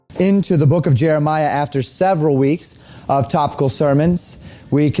into the book of Jeremiah after several weeks of topical sermons.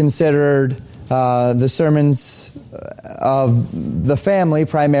 We considered the sermons of the family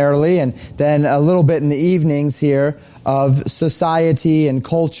primarily, and then a little bit in the evenings here of society and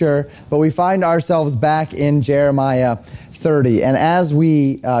culture. But we find ourselves back in Jeremiah 30. And as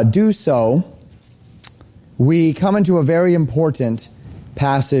we do so, we come into a very important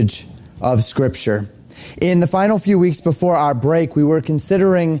passage of Scripture. In the final few weeks before our break, we were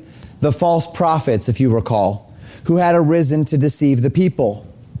considering the false prophets, if you recall, who had arisen to deceive the people.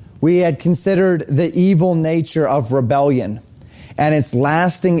 We had considered the evil nature of rebellion and its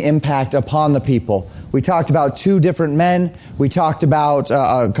lasting impact upon the people. We talked about two different men. We talked about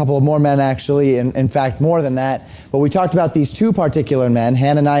a couple of more men, actually, in fact, more than that. But we talked about these two particular men,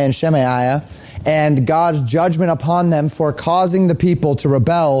 Hananiah and Shemaiah, and God's judgment upon them for causing the people to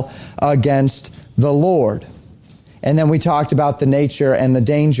rebel against the Lord. And then we talked about the nature and the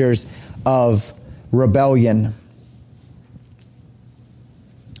dangers of rebellion.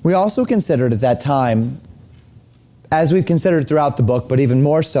 We also considered at that time, as we've considered throughout the book, but even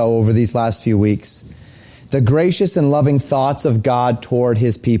more so over these last few weeks, the gracious and loving thoughts of God toward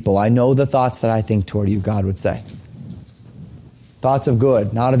His people. I know the thoughts that I think toward you, God would say. Thoughts of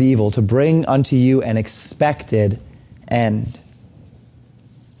good, not of evil, to bring unto you an expected end.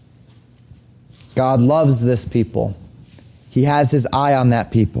 God loves this people. He has His eye on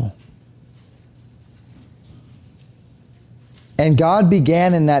that people. And God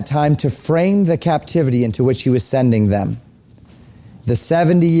began in that time to frame the captivity into which He was sending them, the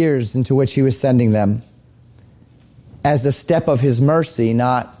 70 years into which He was sending them, as a step of His mercy,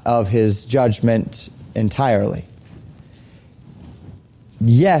 not of His judgment entirely.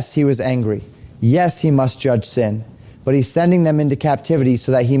 Yes, He was angry. Yes, He must judge sin. But He's sending them into captivity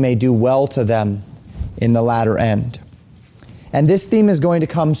so that He may do well to them in the latter end. And this theme is going to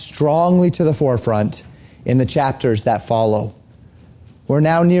come strongly to the forefront in the chapters that follow. We're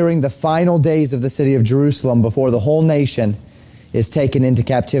now nearing the final days of the city of Jerusalem before the whole nation is taken into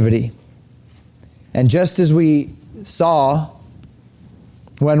captivity. And just as we saw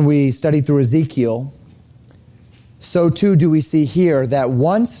when we studied through Ezekiel, so too do we see here that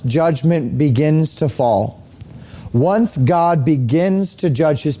once judgment begins to fall, once God begins to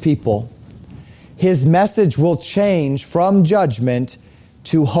judge His people, His message will change from judgment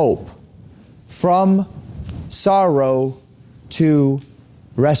to hope, from sorrow to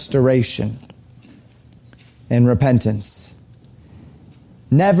restoration and repentance.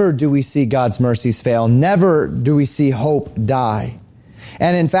 Never do we see God's mercies fail. Never do we see hope die.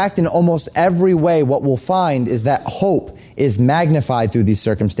 And in fact, in almost every way, what we'll find is that hope is magnified through these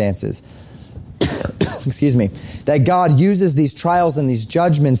circumstances. Excuse me. That God uses these trials and these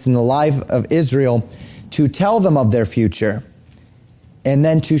judgments in the life of Israel to tell them of their future and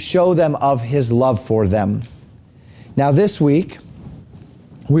then to show them of His love for them. Now this week,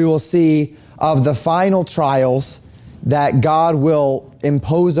 we will see of the final trials that God will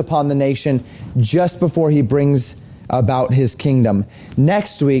impose upon the nation just before He brings about His kingdom.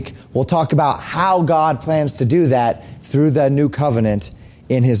 Next week, we'll talk about how God plans to do that through the new covenant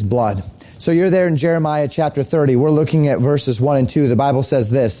in His blood. So you're there in Jeremiah chapter 30. We're looking at verses 1 and 2. The Bible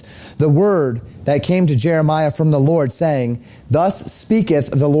says this: "The word that came to Jeremiah from the Lord, saying, Thus speaketh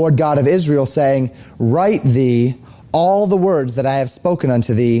the Lord God of Israel, saying, Write thee all the words that I have spoken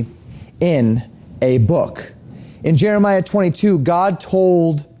unto thee in a book." In Jeremiah 22, God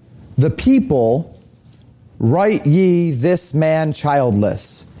told the people, "Write ye this man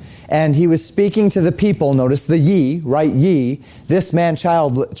childless." And He was speaking to the people, notice the ye, write ye, this man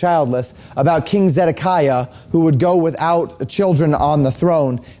childless, about King Zedekiah, who would go without children on the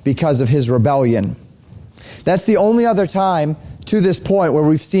throne because of his rebellion. That's the only other time to this point where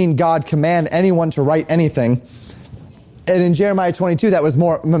we've seen God command anyone to write anything. And in Jeremiah 22, that was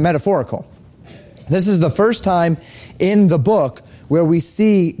more metaphorical. This is the first time in the book where we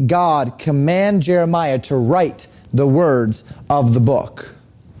see God command Jeremiah to write the words of the book.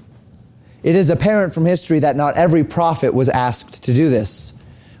 It is apparent from history that not every prophet was asked to do this.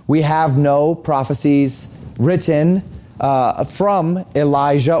 We have no prophecies written from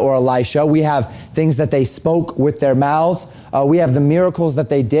Elijah or Elisha. We have things that they spoke with their mouths. We have the miracles that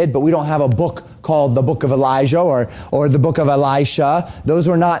they did, but we don't have a book called the Book of Elijah or the Book of Elisha. Those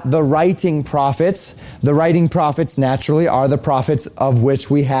were not the writing prophets. The writing prophets, naturally, are the prophets of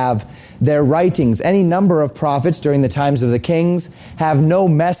which we have their writings. Any number of prophets during the times of the kings have no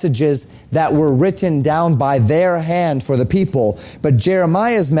messages that were written down by their hand for the people. But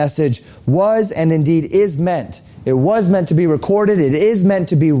Jeremiah's message was and indeed is meant It was meant to be recorded. It is meant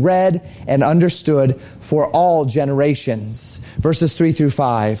to be read and understood for all generations. Verses 3 through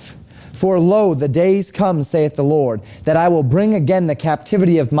 5. For lo, the days come, saith the Lord, that I will bring again the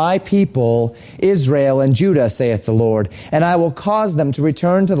captivity of my people, Israel and Judah, saith the Lord. And I will cause them to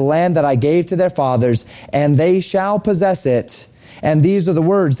return to the land that I gave to their fathers, and they shall possess it. And these are the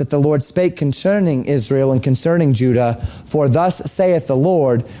words that the Lord spake concerning Israel and concerning Judah. For thus saith the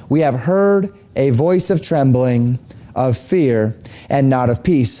Lord, we have heard a voice of trembling, of fear, and not of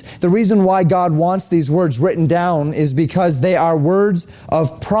peace. The reason why God wants these words written down is because they are words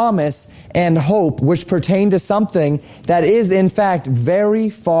of promise and hope, which pertain to something that is in fact very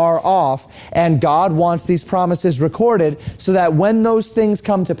far off. And God wants these promises recorded so that when those things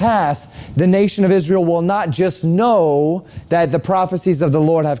come to pass, the nation of Israel will not just know that the prophecies of the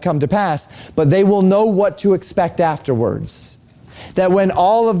Lord have come to pass, but they will know what to expect afterwards. That when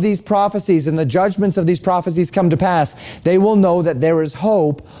all of these prophecies and the judgments of these prophecies come to pass, they will know that there is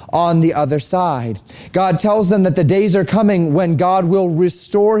hope on the other side. God tells them that the days are coming when God will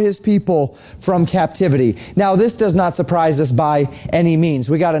restore his people from captivity. Now, this does not surprise us by any means.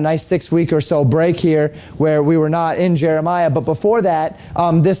 We got a nice 6-week or so break here where we were not in Jeremiah. But before that,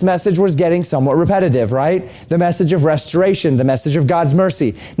 this message was getting somewhat repetitive, right? The message of restoration, the message of God's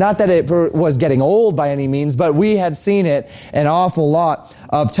mercy. Not that it was getting old by any means, but we had seen it an awful lot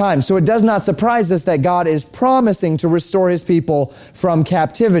of time. So it does not surprise us that God is promising to restore his people from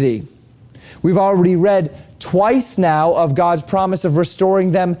captivity. We've already read twice now of God's promise of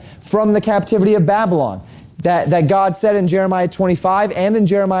restoring them from the captivity of Babylon. That God said in Jeremiah 25 and in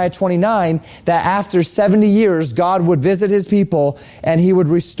Jeremiah 29 that after 70 years God would visit his people and he would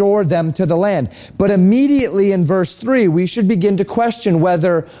restore them to the land. But immediately in verse 3 we should begin to question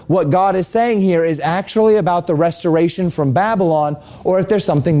whether what God is saying here is actually about the restoration from Babylon or if there's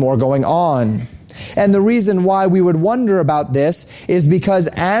something more going on. And the reason why we would wonder about this is because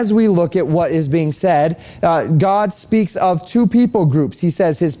as we look at what is being said, God speaks of two people groups. He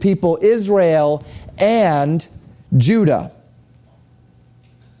says his people Israel and Judah.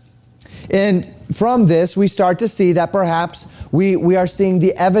 And from this, we start to see that perhaps we are seeing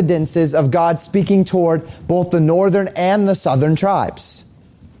the evidences of God speaking toward both the northern and the southern tribes.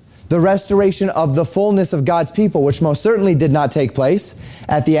 The restoration of the fullness of God's people, which most certainly did not take place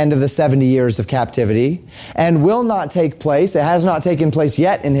at the end of the 70 years of captivity, and will not take place, it has not taken place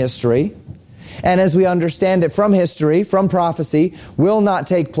yet in history, and as we understand it from history, from prophecy, will not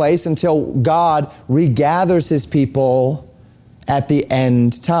take place until God regathers his people at the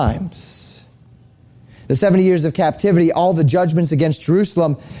end times. The 70 years of captivity, all the judgments against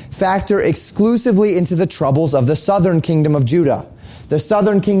Jerusalem factor exclusively into the troubles of the southern kingdom of Judah. The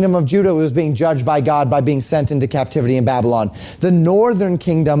southern kingdom of Judah was being judged by God by being sent into captivity in Babylon. The northern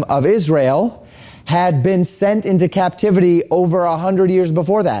kingdom of Israel had been sent into captivity over 100 years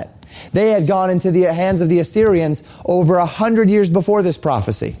before that. They had gone into the hands of the Assyrians over 100 years before this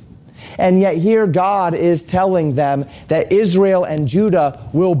prophecy. And yet here God is telling them that Israel and Judah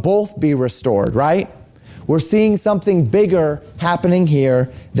will both be restored, right? We're seeing something bigger happening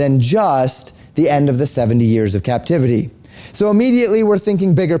here than just the end of the 70 years of captivity. So immediately we're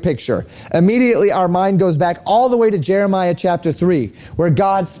thinking bigger picture. Immediately our mind goes back all the way to Jeremiah chapter 3, where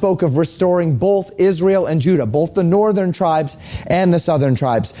God spoke of restoring both Israel and Judah, both the northern tribes and the southern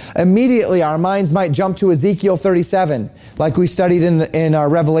tribes. Immediately our minds might jump to Ezekiel 37, like we studied in our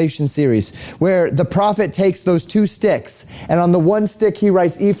Revelation series, where the prophet takes those two sticks, and on the one stick he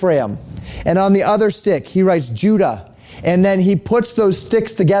writes Ephraim, and on the other stick he writes Judah. And then he puts those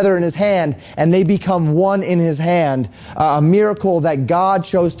sticks together in his hand and they become one in his hand. A miracle that God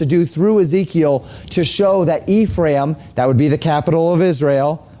chose to do through Ezekiel to show that Ephraim, that would be the capital of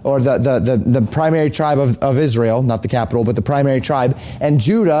Israel, or the primary tribe of Israel, not the capital, but the primary tribe, and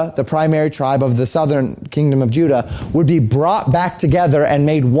Judah, the primary tribe of the southern kingdom of Judah, would be brought back together and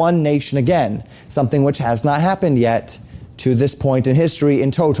made one nation again. Something which has not happened yet to this point in history in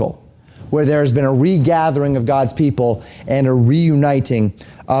total, where there has been a regathering of God's people and a reuniting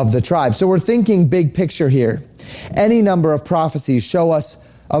of the tribe. So we're thinking big picture here. Any number of prophecies show us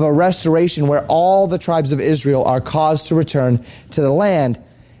of a restoration where all the tribes of Israel are caused to return to the land.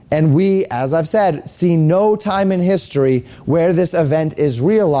 And we, as I've said, see no time in history where this event is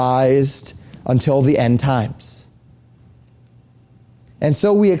realized until the end times. And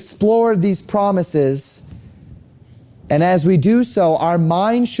so we explore these promises. And as we do so, our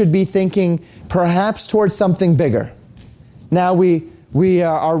mind should be thinking perhaps towards something bigger. Now we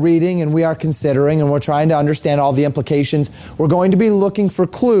are reading and we are considering and we're trying to understand all the implications. We're going to be looking for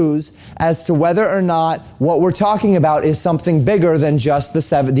clues as to whether or not what we're talking about is something bigger than just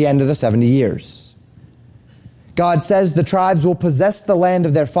the end of the 70 years. God says the tribes will possess the land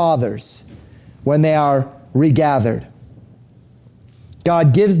of their fathers when they are regathered.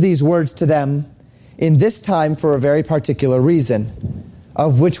 God gives these words to them in this time for a very particular reason,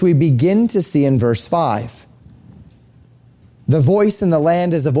 of which we begin to see in verse 5. The voice in the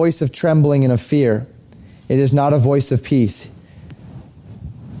land is a voice of trembling and of fear. It is not a voice of peace.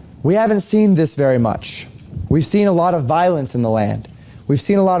 We haven't seen this very much. We've seen a lot of violence in the land. We've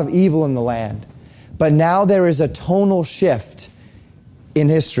seen a lot of evil in the land. But now there is a tonal shift in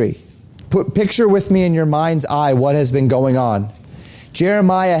history. Picture with me in your mind's eye what has been going on.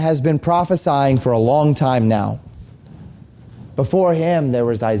 Jeremiah has been prophesying for a long time now. Before him, there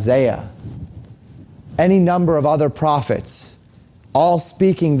was Isaiah. Any number of other prophets, all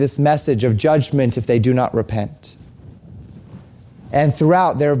speaking this message of judgment if they do not repent. And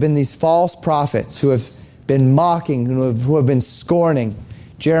throughout, there have been these false prophets who have been mocking, who have been scorning.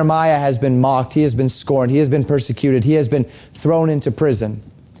 Jeremiah has been mocked. He has been scorned. He has been persecuted. He has been thrown into prison.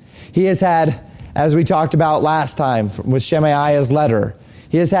 He has had, as we talked about last time with Shemaiah's letter,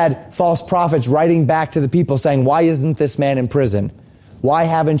 he has had false prophets writing back to the people saying, why isn't this man in prison? Why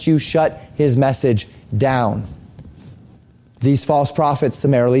haven't you shut his message down? These false prophets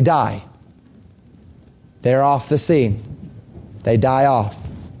summarily die. They're off the scene. They die off.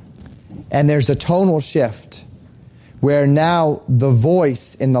 And there's a tonal shift where now the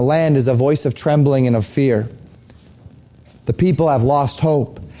voice in the land is a voice of trembling and of fear. The people have lost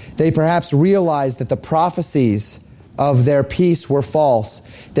hope. They perhaps realize that the prophecies of their peace were false.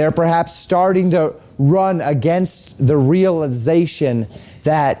 They're perhaps starting to run against the realization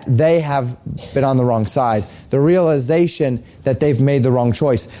that they have been on the wrong side. The realization that they've made the wrong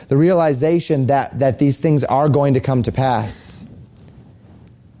choice. The realization that these things are going to come to pass.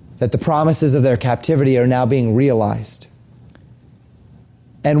 That the promises of their captivity are now being realized.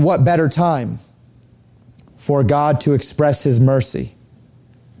 And what better time for God to express His mercy,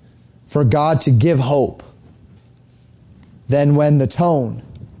 for God to give hope, than when the tone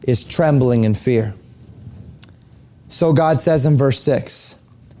is trembling in fear. So God says in verse 6,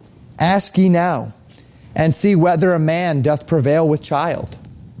 ask ye now, and see whether a man doth prevail with child.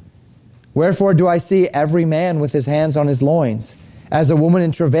 Wherefore do I see every man with his hands on his loins, as a woman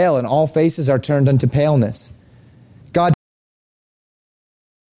in travail, and all faces are turned unto paleness. God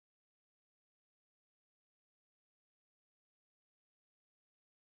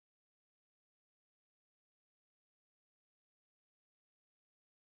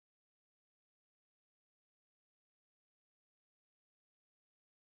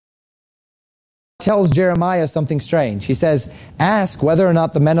tells Jeremiah something strange. He says, ask whether or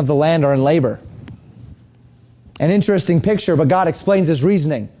not the men of the land are in labor. An interesting picture, but God explains His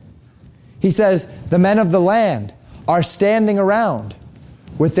reasoning. He says, the men of the land are standing around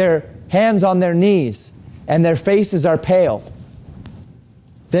with their hands on their knees, and their faces are pale.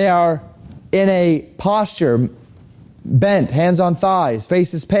 They are in a posture, bent, hands on thighs,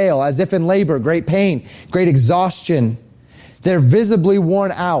 faces pale, as if in labor, great pain, great exhaustion. They're visibly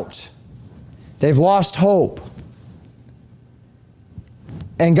worn out. They've lost hope.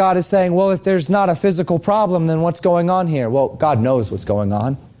 And God is saying, well, if there's not a physical problem, then what's going on here? Well, God knows what's going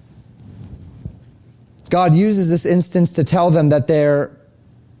on. God uses this instance to tell them that there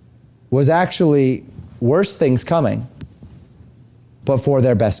was actually worse things coming, but for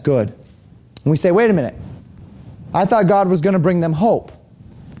their best good. And we say, wait a minute. I thought God was going to bring them hope.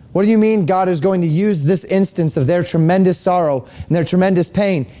 What do you mean God is going to use this instance of their tremendous sorrow and their tremendous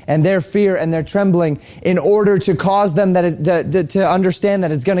pain and their fear and their trembling in order to cause them to understand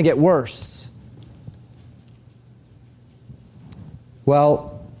that it's going to get worse?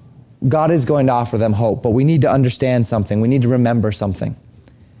 Well, God is going to offer them hope, but we need to understand something. We need to remember something.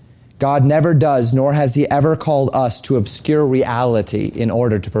 God never does, nor has He ever called us to obscure reality in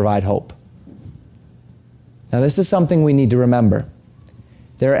order to provide hope. Now, this is something we need to remember.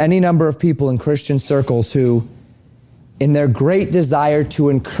 There are any number of people in Christian circles who, in their great desire to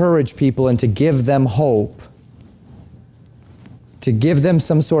encourage people and to give them hope, to give them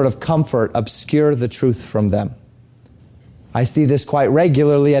some sort of comfort, obscure the truth from them. I see this quite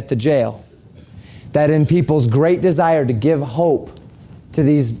regularly at the jail. That in people's great desire to give hope to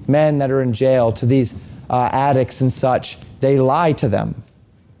these men that are in jail, to these addicts and such, they lie to them.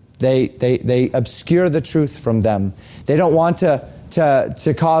 They obscure the truth from them. They don't want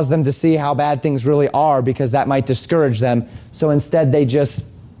to cause them to see how bad things really are, because that might discourage them. So instead they just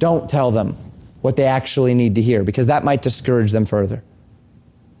don't tell them what they actually need to hear, because that might discourage them further.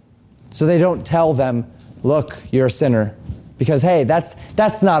 So they don't tell them, look, you're a sinner. Because, hey,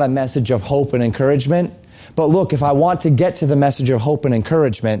 that's not a message of hope and encouragement. But look, if I want to get to the message of hope and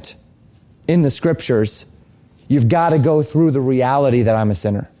encouragement in the Scriptures, you've got to go through the reality that I'm a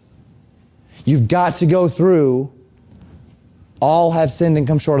sinner. You've got to go through, all have sinned and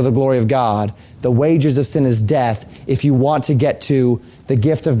come short of the glory of God. The wages of sin is death. If you want to get to the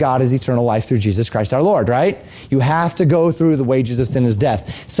gift of God is eternal life through Jesus Christ our Lord, right? You have to go through the wages of sin is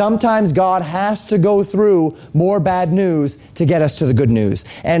death. Sometimes God has to go through more bad news to get us to the good news.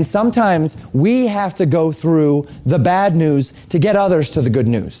 And sometimes we have to go through the bad news to get others to the good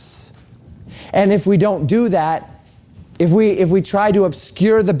news. And if we don't do that, if we try to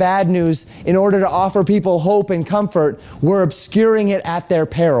obscure the bad news in order to offer people hope and comfort, we're obscuring it at their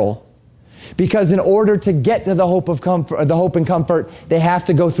peril. Because in order to get to the hope and comfort, they have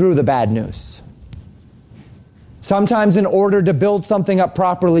to go through the bad news. Sometimes in order to build something up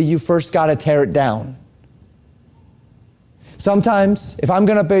properly, you first got to tear it down. Sometimes, if I'm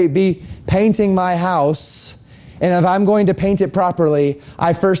going to be painting my house, and if I'm going to paint it properly,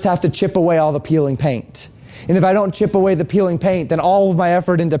 I first have to chip away all the peeling paint. And if I don't chip away the peeling paint, then all of my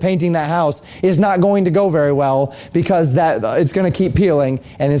effort into painting that house is not going to go very well, because it's going to keep peeling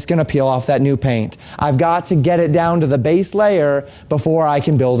and it's going to peel off that new paint. I've got to get it down to the base layer before I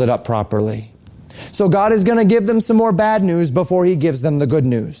can build it up properly. So God is going to give them some more bad news before He gives them the good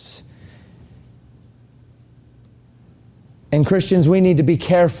news. And Christians, we need to be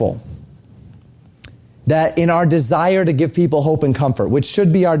careful that in our desire to give people hope and comfort, which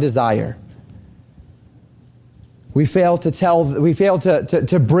should be our desire, we fail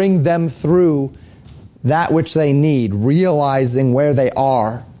to bring them through that which they need, realizing where they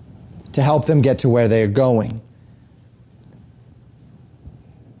are to help them get to where they are going.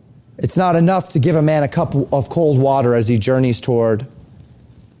 It's not enough to give a man a cup of cold water as he journeys toward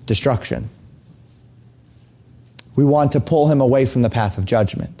destruction. We want to pull him away from the path of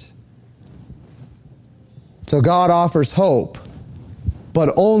judgment. So God offers hope,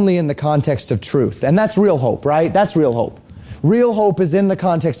 but only in the context of truth. And that's real hope, right? That's real hope. Real hope is in the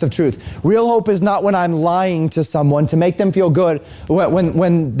context of truth. Real hope is not when I'm lying to someone to make them feel good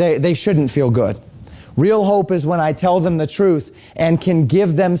when they shouldn't feel good. Real hope is when I tell them the truth and can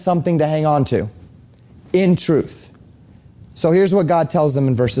give them something to hang on to in truth. So here's what God tells them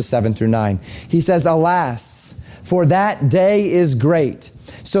in verses 7 through 9. He says, "Alas, for that day is great,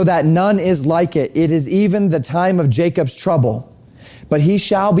 so that none is like it. It is even the time of Jacob's trouble. But he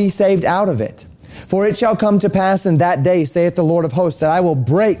shall be saved out of it. For it shall come to pass in that day, saith the Lord of hosts, that I will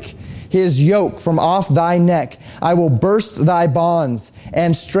break his yoke from off thy neck. I will burst thy bonds,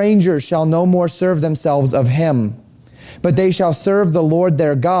 and strangers shall no more serve themselves of him. But they shall serve the Lord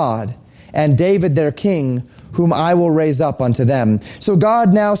their God, and David their king, whom I will raise up unto them." So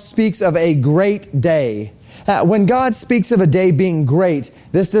God now speaks of a great day. When God speaks of a day being great,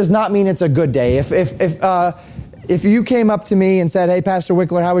 this does not mean it's a good day. If you came up to me and said, "Hey, Pastor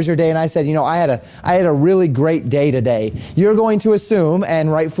Wickler, how was your day?" And I said, I had a really great day today. You're going to assume,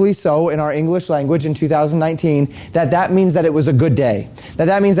 and rightfully so in our English language in 2019, that means that it was a good day.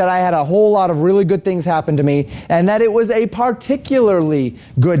 That means that I had a whole lot of really good things happen to me, and that it was a particularly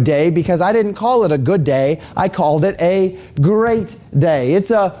good day, because I didn't call it a good day. I called it a great day.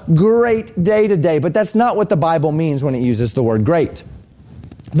 It's a great day today, but that's not what the Bible means when it uses the word great.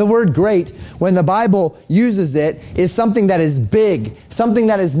 The word great, when the Bible uses it, is something that is big, something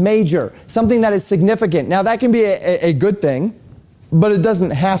that is major, something that is significant. Now, that can be a good thing, but it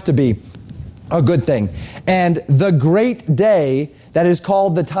doesn't have to be a good thing. And the great day that is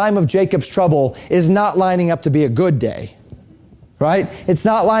called the time of Jacob's trouble is not lining up to be a good day, right? It's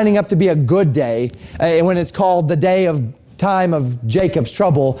not lining up to be a good day when it's called the day of time of Jacob's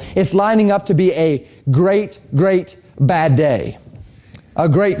trouble. It's lining up to be a great, great bad day. A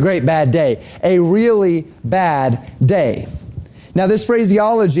great, great bad day. A really bad day. Now, this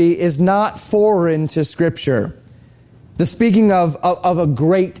phraseology is not foreign to Scripture. The speaking of a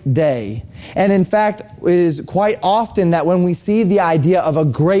great day. And in fact, it is quite often that when we see the idea of a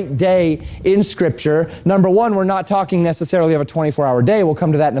great day in Scripture, number one, we're not talking necessarily of a 24-hour day. We'll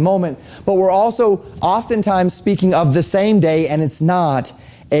come to that in a moment. But we're also oftentimes speaking of the same day, and it's not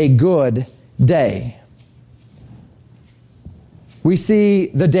a good day. We see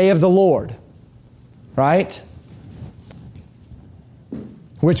the day of the Lord, right?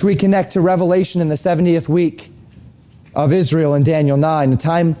 Which we connect to Revelation in the 70th week of Israel in Daniel 9, a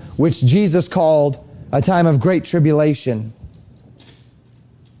time which Jesus called a time of great tribulation.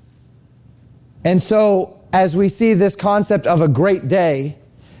 And so, as we see this concept of a great day,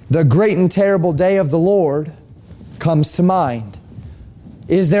 the great and terrible day of the Lord comes to mind.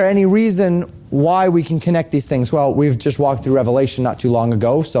 Is there any reason why we can connect these things? Well, we've just walked through Revelation not too long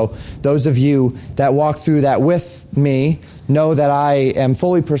ago, so those of you that walked through that with me know that I am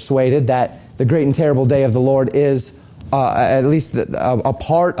fully persuaded that the great and terrible day of the Lord is, at least a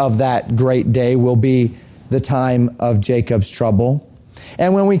part of that great day will be the time of Jacob's trouble.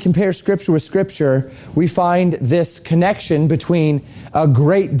 And when we compare Scripture with Scripture, we find this connection between a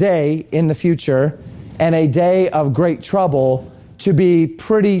great day in the future and a day of great trouble to be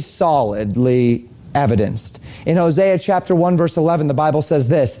pretty solidly evidenced. In Hosea chapter 1 verse 11, the Bible says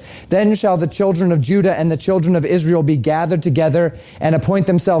this, "Then shall the children of Judah and the children of Israel be gathered together and appoint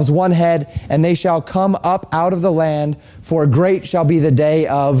themselves one head, and they shall come up out of the land, for great shall be the day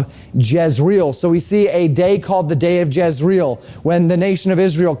of Jezreel." So we see a day called the day of Jezreel, when the nation of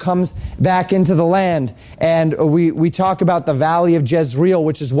Israel comes back into the land. And we talk about the valley of Jezreel,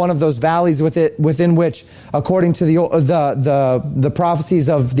 which is one of those valleys within which, according to the prophecies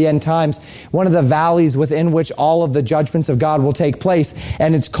of the end times, one of the valleys within which all of the judgments of God will take place.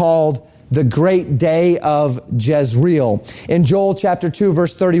 And it's called the great day of Jezreel. In Joel chapter 2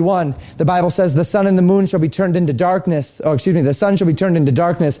 verse 31, the Bible says, "The sun and the moon shall be turned into darkness," the sun shall be turned into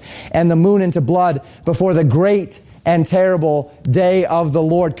darkness and the moon into blood before the great and terrible day of the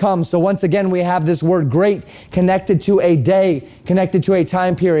Lord comes. So once again, we have this word great connected to a day, connected to a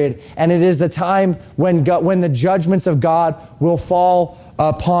time period. And it is the time when the judgments of God will fall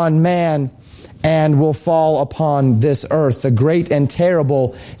upon man and will fall upon this earth, the great and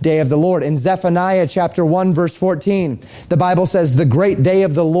terrible day of the Lord. In Zephaniah chapter 1 verse 14, the Bible says, "The great day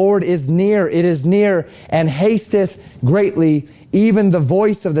of the Lord is near, it is near, and hasteth greatly, even the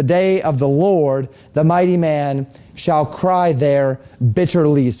voice of the day of the Lord, the mighty man shall cry there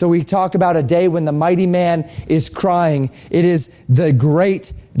bitterly." So we talk about a day when the mighty man is crying. It is the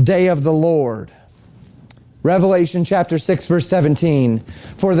great day of the Lord. Revelation chapter 6 verse 17,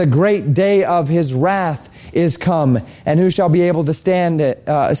 "For the great day of his wrath is come, and who shall be able to stand it?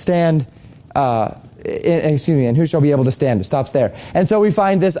 And who shall be able to stand it?" Stops there. And so we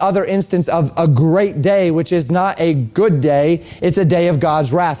find this other instance of a great day, which is not a good day. It's a day of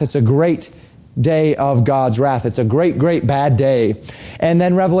God's wrath. It's a great day of God's wrath. It's a great, great bad day. And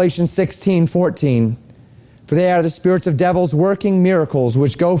then Revelation 16:14. "For they are the spirits of devils working miracles,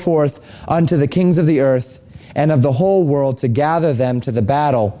 which go forth unto the kings of the earth and of the whole world to gather them to the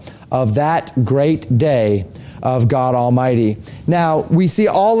battle of that great day of God Almighty." Now, we see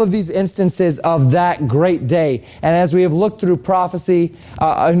all of these instances of that great day. And as we have looked through prophecy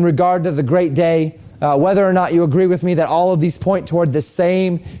in regard to the great day, whether or not you agree with me that all of these point toward the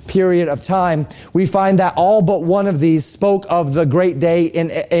same period of time, we find that all but one of these spoke of the great day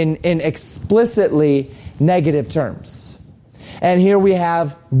in explicitly negative terms. And here we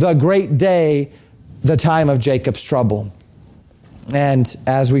have the great day, the time of Jacob's trouble. And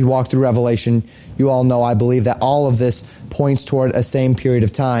as we walk through Revelation, you all know, I believe, that all of this points toward a same period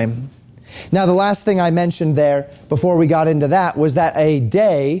of time. Now, the last thing I mentioned there before we got into that was that a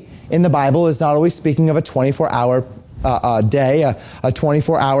day in the Bible is not always speaking of a 24-hour day, a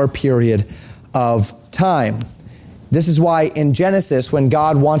 24-hour period of time. This is why in Genesis, when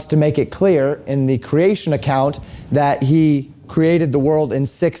God wants to make it clear in the creation account that he created the world in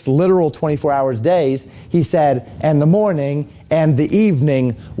 6 literal 24-hour days, he said, "And the morning and the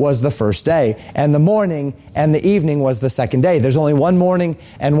evening was the first day, and the morning and the evening was the second day." There's only one morning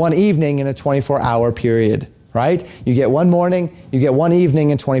and one evening in a 24-hour period, right? You get one morning, you get one evening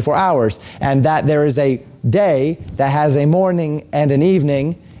in 24 hours. And that there is a day that has a morning and an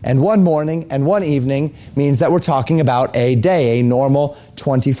evening, and one morning and one evening means that we're talking about a day, a normal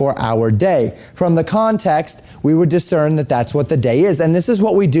 24-hour day. From the context, we would discern that that's what the day is. And this is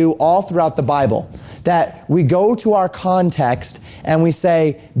what we do all throughout the Bible, that we go to our context and we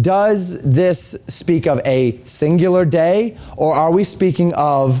say, does this speak of a singular day, or are we speaking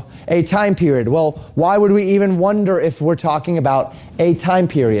of a time period? Well, why would we even wonder if we're talking about a time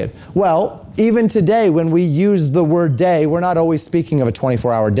period? Well, even today when we use the word day, we're not always speaking of a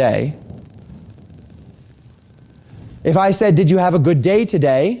 24-hour day. If I said, "Did you have a good day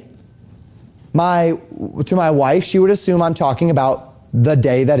today?" to my wife, she would assume I'm talking about the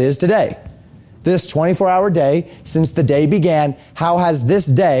day that is today. This 24-hour day, since the day began, how has this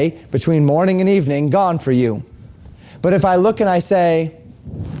day between morning and evening gone for you? But if I look and I say,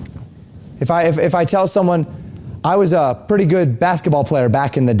 if I tell someone, "I was a pretty good basketball player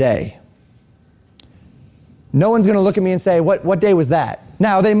back in the day," no one's going to look at me and say, what day was that?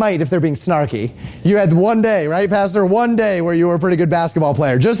 Now, they might if they're being snarky. "You had one day, right, Pastor? One day where you were a pretty good basketball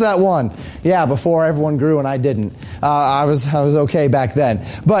player. Just that one." Yeah, before everyone grew and I didn't. I was okay back then.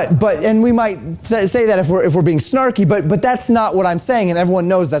 And we might say that if we're being snarky, but that's not what I'm saying, and everyone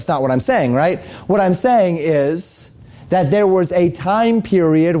knows that's not what I'm saying, right? What I'm saying is that there was a time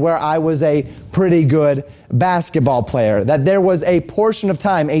period where I was a pretty good basketball player, that there was a portion of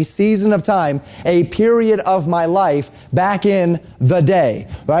time, a season of time, a period of my life back in the day,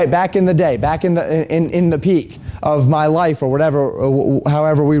 right? Back in the day, back in the peak of my life, or whatever,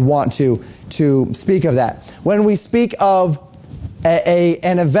 however we want to speak of that. When we speak of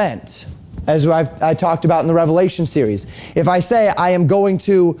an event, as I talked about in the Revelation series, if I say I am going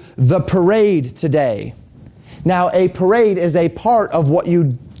to the parade today, now a parade is a part of what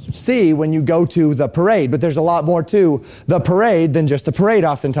you see when you go to the parade, but there's a lot more to the parade than just the parade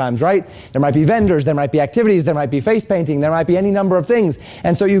oftentimes, right? There might be vendors, there might be activities, there might be face painting, there might be any number of things.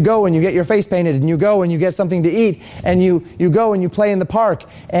 And so you go and you get your face painted, and you go and you get something to eat, and you go and you play in the park,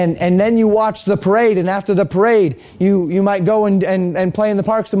 and then you watch the parade, and after the parade, you might go and play in the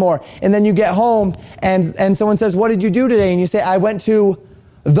park some more. And then you get home and someone says, "What did you do today?" And you say, "I went to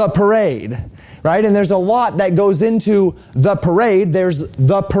the parade." Right? And there's a lot that goes into the parade. There's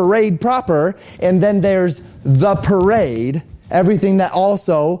the parade proper, and then there's the parade, everything that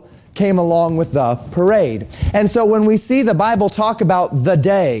also came along with the parade. And so when we see the Bible talk about the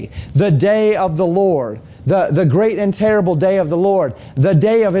day of the Lord, the great and terrible day of the Lord, the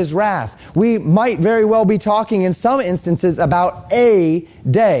day of His wrath, we might very well be talking in some instances about a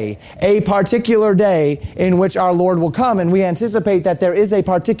day, a particular day in which our Lord will come. And we anticipate that there is a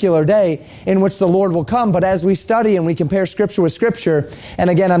particular day in which the Lord will come. But as we study and we compare Scripture with Scripture, and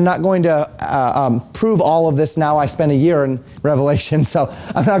again, I'm not going to prove all of this now. I spent a year in Revelation, so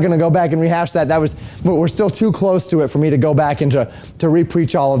I'm not going to go back and rehash that. We're still too close to it for me to go back and to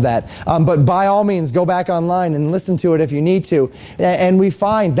re-preach all of that. But by all means, go back online and listen to it if you need to. And we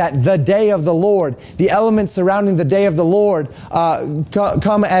find that the day of the Lord, the elements surrounding the day of the Lord,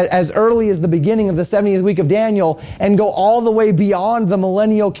 come as early as the beginning of the 70th week of Daniel, and go all the way beyond the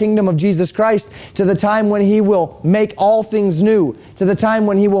millennial kingdom of Jesus Christ to the time when He will make all things new, to the time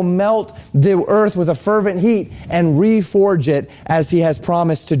when He will melt the earth with a fervent heat and reforge it as He has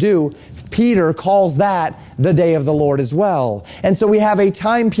promised to do. Peter calls that the day of the Lord as well. And so we have a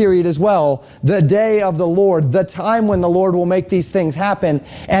time period as well, the day of the Lord, the time when the Lord will make these things happen.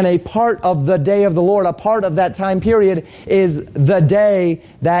 And a part of the day of the Lord, a part of that time period, is the day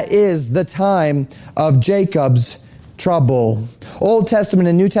that is the time of Jacob's trouble. Old Testament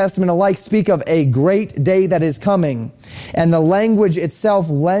and New Testament alike speak of a great day that is coming. And the language itself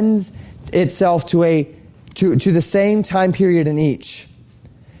lends itself to the same time period in each.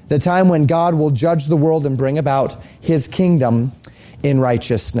 The time when God will judge the world and bring about His kingdom in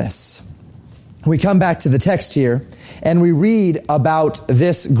righteousness. We come back to the text here, and we read about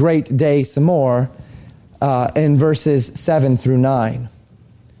this great day some more in verses 7 through 9.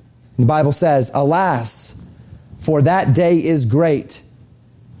 The Bible says, "Alas, for that day is great,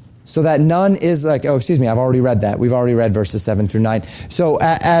 so that none is like..." Oh, excuse me, I've already read that. We've already read verses 7 through 9. So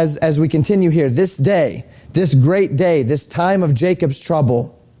as we continue here, this day, this great day, this time of Jacob's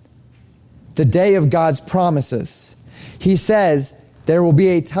trouble, the day of God's promises, He says there will be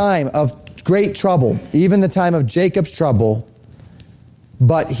a time of great trouble, even the time of Jacob's trouble,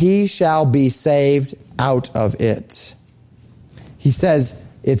 but he shall be saved out of it. He says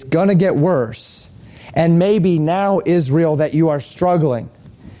it's going to get worse. And maybe now, Israel, that you are struggling,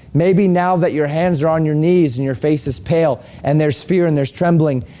 maybe now that your hands are on your knees and your face is pale and there's fear and there's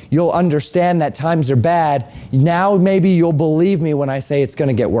trembling, you'll understand that times are bad. Now maybe you'll believe me when I say it's going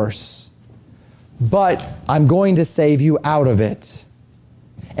to get worse. But I'm going to save you out of it.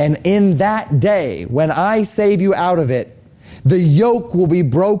 And in that day, when I save you out of it, the yoke will be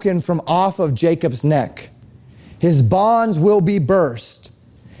broken from off of Jacob's neck. His bonds will be burst.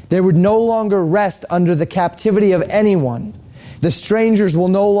 They would no longer rest under the captivity of anyone. The strangers will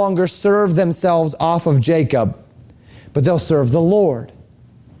no longer serve themselves off of Jacob, but they'll serve the Lord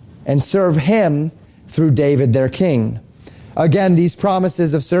and serve Him through David their king. Again, these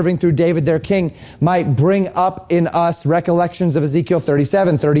promises of serving through David their king might bring up in us recollections of Ezekiel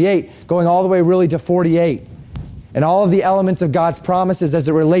 37, 38, going all the way really to 48. And all of the elements of God's promises as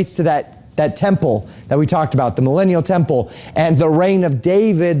it relates to that temple that we talked about, the millennial temple, and the reign of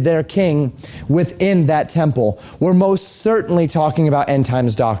David their king within that temple. We're most certainly talking about end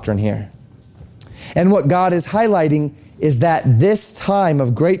times doctrine here. And what God is highlighting is that this time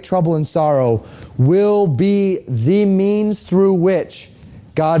of great trouble and sorrow will be the means through which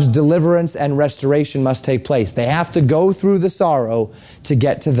God's deliverance and restoration must take place. They have to go through the sorrow to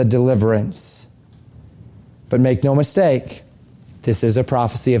get to the deliverance. But make no mistake, this is a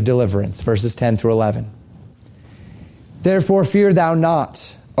prophecy of deliverance. Verses 10 through 11. "Therefore fear thou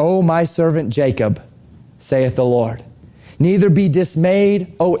not, O my servant Jacob, saith the Lord. Neither be dismayed,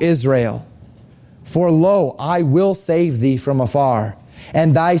 O Israel. For lo, I will save thee from afar,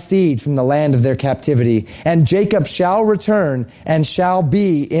 and thy seed from the land of their captivity. And Jacob shall return, and shall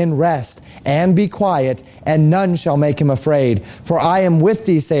be in rest, and be quiet, and none shall make him afraid. For I am with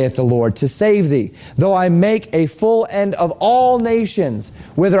thee, saith the Lord, to save thee. Though I make a full end of all nations,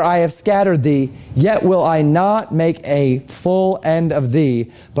 whither I have scattered thee, yet will I not make a full end of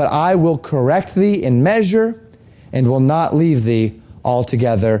thee, but I will correct thee in measure, and will not leave thee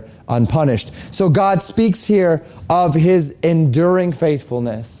altogether unpunished. So God speaks here of his enduring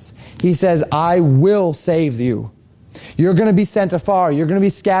faithfulness. He says, I will save you. You're going to be sent afar. You're going to be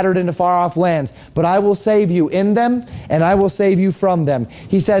scattered into far off lands, but I will save you in them, and I will save you from them.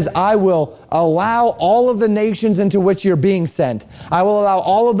 He says, I will allow all of the nations into which you're being sent. I will allow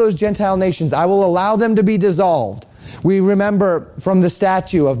all of those Gentile nations. I will allow them to be dissolved. We remember from the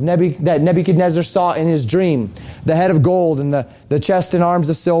statue of that Nebuchadnezzar saw in his dream, the head of gold and the chest and arms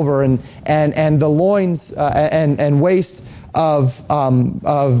of silver and the loins and waist of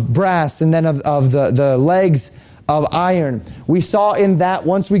brass, and then of the legs of iron. We saw in that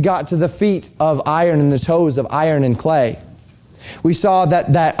once we got to the feet of iron and the toes of iron and clay. We saw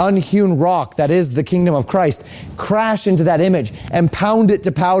that unhewn rock that is the kingdom of Christ crash into that image and pound it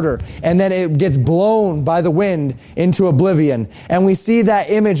to powder, and then it gets blown by the wind into oblivion. And we see that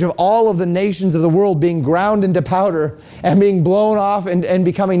image of all of the nations of the world being ground into powder and being blown off and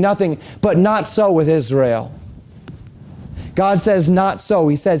becoming nothing, but not so with Israel. God says, not so.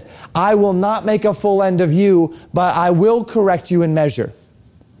 He says, I will not make a full end of you, but I will correct you in measure.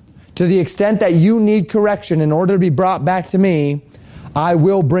 To the extent that you need correction in order to be brought back to me, I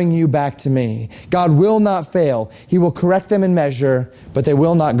will bring you back to me. God will not fail. He will correct them in measure, but they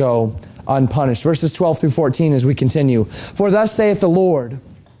will not go unpunished. Verses 12 through 14 as we continue. For thus saith the Lord,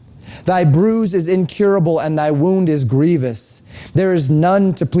 thy bruise is incurable, and thy wound is grievous. There is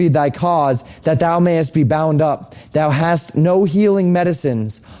none to plead thy cause, that thou mayest be bound up. Thou hast no healing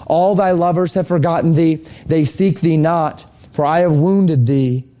medicines. All thy lovers have forgotten thee. They seek thee not. For I have wounded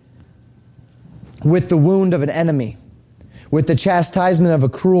thee with the wound of an enemy, with the chastisement of a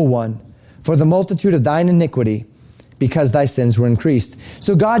cruel one, for the multitude of thine iniquity, because thy sins were increased.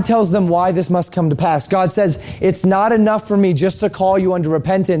 So God tells them why this must come to pass. God says, it's not enough for me just to call you unto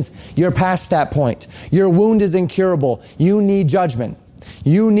repentance. You're past that point. Your wound is incurable. You need judgment.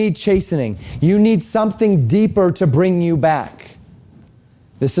 You need chastening. You need something deeper to bring you back.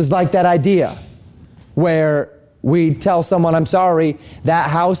 This is like that idea where we tell someone, I'm sorry, that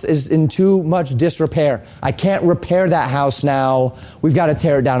house is in too much disrepair. I can't repair that house now. We've got to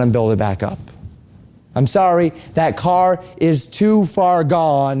tear it down and build it back up. I'm sorry, that car is too far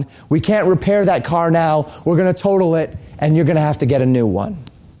gone. We can't repair that car now. We're going to total it, and you're going to have to get a new one.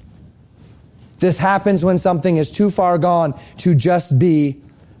 This happens when something is too far gone to just be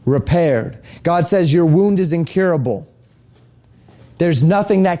repaired. God says your wound is incurable. There's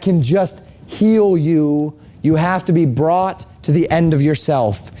nothing that can just heal you. You have to be brought to the end of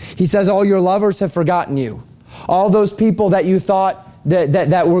yourself. He says all your lovers have forgotten you. All those people that you thought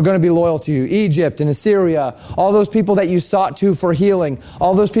that were going to be loyal to you. Egypt and Assyria. All those people that you sought to for healing.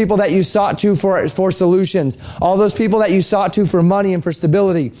 All those people that you sought to for solutions. All those people that you sought to for money and for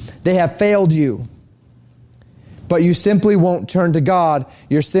stability. They have failed you. But you simply won't turn to God.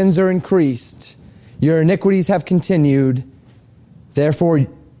 Your sins are increased. Your iniquities have continued. Therefore,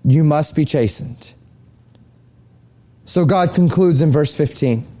 you must be chastened. So God concludes in verse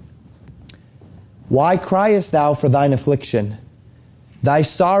 15. Why criest thou for thine affliction? Thy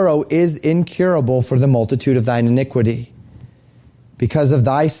sorrow is incurable for the multitude of thine iniquity. Because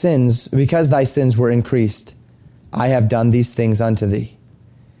thy sins were increased, I have done these things unto thee.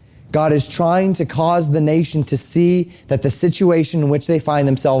 God is trying to cause the nation to see that the situation in which they find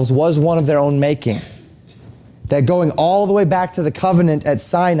themselves was one of their own making. That going all the way back to the covenant at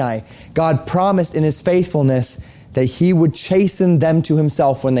Sinai, God promised in his faithfulness that he would chasten them to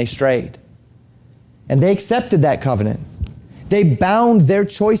himself when they strayed. And they accepted that covenant. They bound their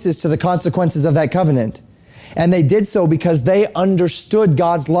choices to the consequences of that covenant. And they did so because they understood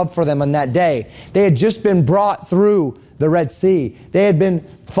God's love for them on that day. They had just been brought through the Red Sea. They had been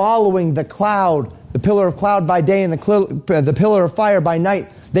following the cloud, the pillar of cloud by day and the pillar of fire by night.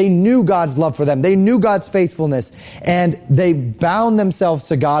 They knew God's love for them. They knew God's faithfulness. And they bound themselves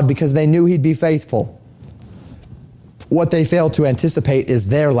to God because they knew he'd be faithful. What they failed to anticipate is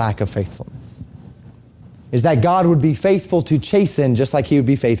their lack of faithfulness. Is that God would be faithful to chasten just like he would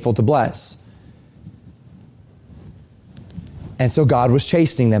be faithful to bless. And so God was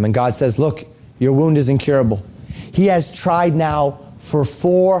chastening them. And God says, look, your wound is incurable. He has tried now for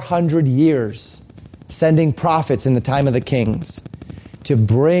 400 years, sending prophets in the time of the kings to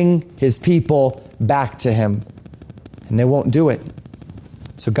bring his people back to him. And they won't do it.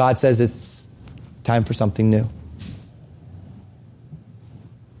 So God says it's time for something new.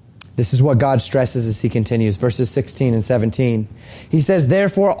 This is what God stresses as he continues, verses 16 and 17. He says,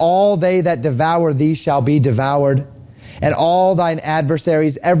 therefore all they that devour thee shall be devoured, and all thine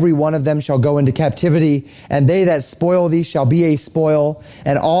adversaries, every one of them shall go into captivity, and they that spoil thee shall be a spoil,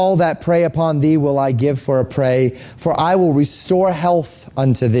 and all that prey upon thee will I give for a prey, for I will restore health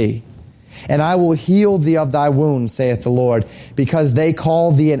unto thee, and I will heal thee of thy wounds, saith the Lord, because they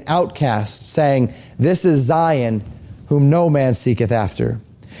call thee an outcast, saying, this is Zion, whom no man seeketh after.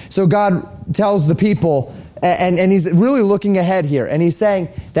 So God tells the people, and he's really looking ahead here, and he's saying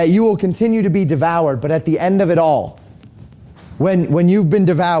that you will continue to be devoured, but at the end of it all, when you've been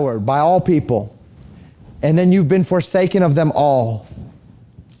devoured by all people, and then you've been forsaken of them all,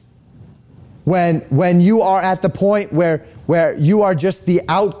 when you are at the point where you are just the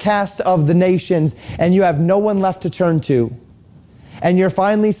outcast of the nations, and you have no one left to turn to, and you're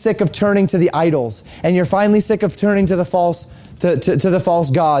finally sick of turning to the idols, and you're finally sick of turning to the false to the false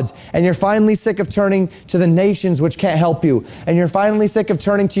gods, and you're finally sick of turning to the nations which can't help you, and you're finally sick of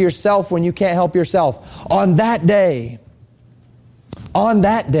turning to yourself when you can't help yourself. On that day,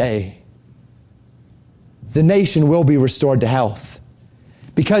 the nation will be restored to health,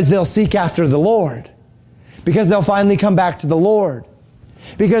 because they'll seek after the Lord, because they'll finally come back to the Lord,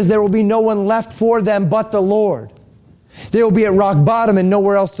 because there will be no one left for them but the Lord. They will be at rock bottom and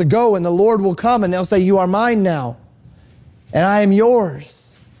nowhere else to go, and the Lord will come and they'll say, you are mine now, and I am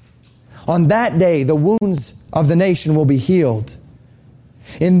yours. On that day, the wounds of the nation will be healed.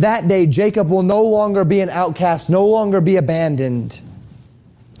 In that day, Jacob will no longer be an outcast, no longer be abandoned.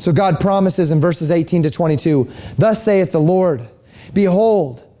 So God promises in verses 18 to 22, thus saith the Lord,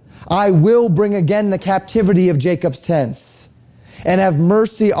 behold, I will bring again the captivity of Jacob's tents, and have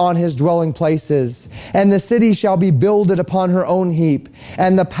mercy on his dwelling places. And the city shall be builded upon her own heap,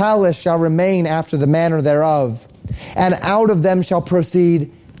 and the palace shall remain after the manner thereof. And out of them shall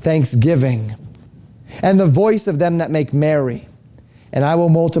proceed thanksgiving, and the voice of them that make merry. And I will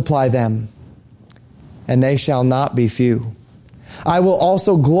multiply them, and they shall not be few. I will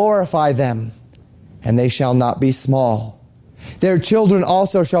also glorify them, and they shall not be small. Their children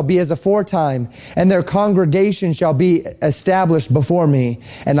also shall be as aforetime, and their congregation shall be established before me,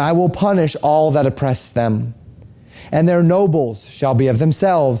 and I will punish all that oppress them. And their nobles shall be of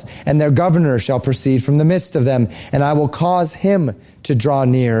themselves, and their governors shall proceed from the midst of them. And I will cause him to draw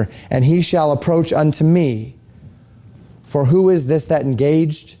near, and he shall approach unto me. For who is this that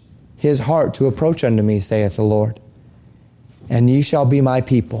engaged his heart to approach unto me, saith the Lord? And ye shall be my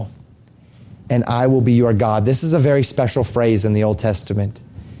people, and I will be your God. This is a very special phrase in the Old Testament.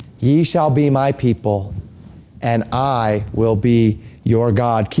 Ye shall be my people, and I will be your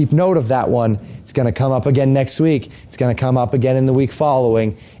God. Keep note of that one. It's going to come up again next week. It's going to come up again in the week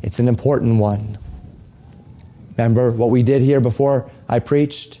following. It's an important one. Remember what we did here before I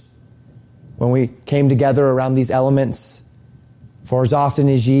preached? When we came together around these elements? For as often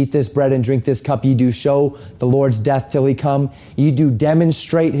as ye eat this bread and drink this cup, ye do show the Lord's death till he come. Ye do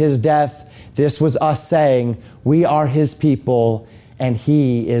demonstrate his death. This was us saying, we are his people, and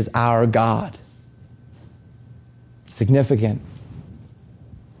he is our God. Significant.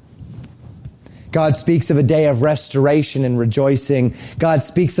 God speaks of a day of restoration and rejoicing. God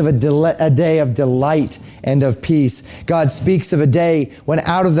speaks of a day of delight and of peace. God speaks of a day when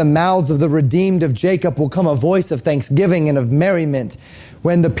out of the mouths of the redeemed of Jacob will come a voice of thanksgiving and of merriment,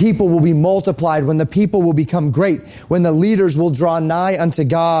 when the people will be multiplied, when the people will become great, when the leaders will draw nigh unto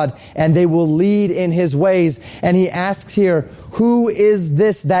God, and they will lead in his ways. And he asks here, who is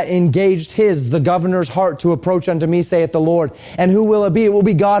this that engaged the governor's heart to approach unto me, saith the Lord? And who will it be? It will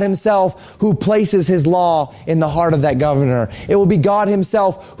be God himself who places his law in the heart of that governor. It will be God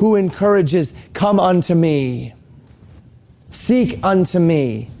himself who encourages, come unto me. Seek unto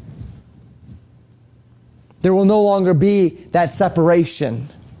me. There will no longer be that separation.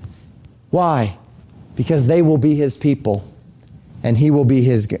 Why? Because they will be his people, and he will be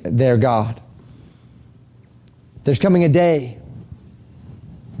their God. There's coming a day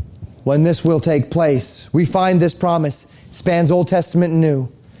when this will take place. We find this promise spans Old Testament and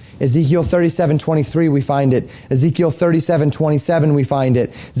New. Ezekiel 37:23, we find it. Ezekiel 37:27, we find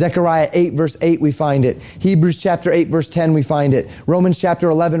it. Zechariah 8, verse 8, we find it. Hebrews chapter 8, verse 10, we find it. Romans chapter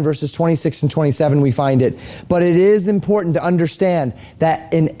 11, verses 26 and 27, we find it. But it is important to understand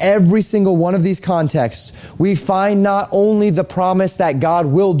that in every single one of these contexts, we find not only the promise that God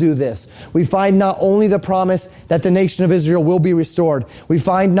will do this. We find not only the promise that the nation of Israel will be restored. We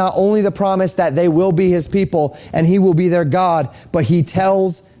find not only the promise that they will be his people and he will be their God, but he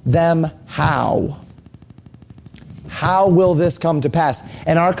tells them how. How will this come to pass?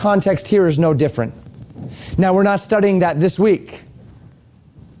 And our context here is no different. Now, we're not studying that this week.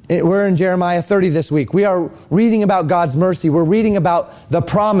 We're in Jeremiah 30 this week. We are reading about God's mercy. We're reading about the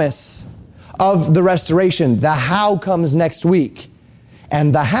promise of the restoration. The how comes next week.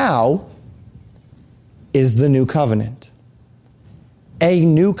 And the how is the new covenant. A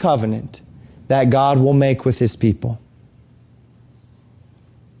new covenant that God will make with his people.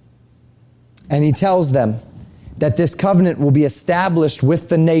 And he tells them that this covenant will be established with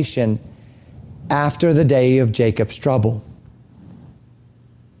the nation after the day of Jacob's trouble.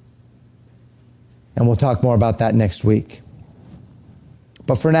 And we'll talk more about that next week.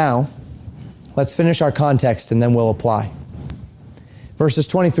 But for now, let's finish our context and then we'll apply. Verses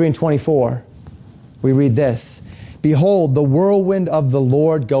 23 and 24, we read this. Behold, the whirlwind of the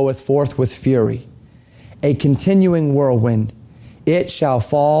Lord goeth forth with fury, a continuing whirlwind. It shall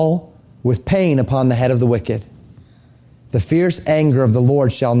fall with pain upon the head of the wicked. The fierce anger of the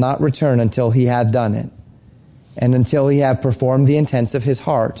Lord shall not return until he have done it, and until he have performed the intents of his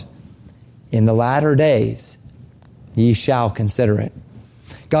heart. In the latter days ye shall consider it.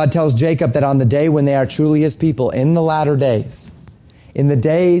 God tells Jacob that on the day when they are truly his people, in the latter days, in the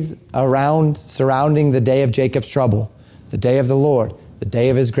days surrounding the day of Jacob's trouble, the day of the Lord, the day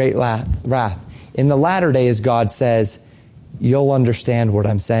of his great wrath, in the latter days, God says, you'll understand what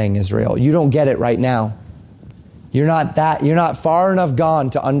I'm saying, Israel. You don't get it right now. You're not far enough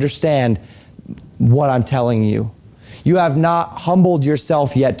gone to understand what I'm telling you. You have not humbled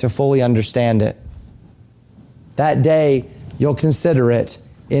yourself yet to fully understand it. That day, you'll consider it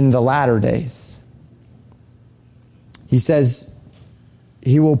in the latter days. He says,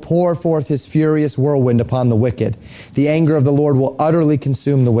 he will pour forth his furious whirlwind upon the wicked. The anger of the Lord will utterly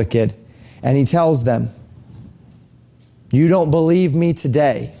consume the wicked. And he tells them, you don't believe me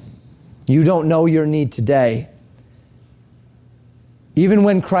today. You don't know your need today. Even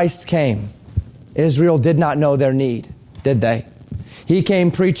when Christ came, Israel did not know their need, did they? He came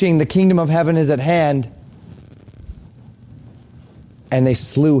preaching the kingdom of heaven is at hand, and they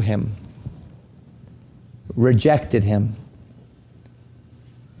slew him, rejected him.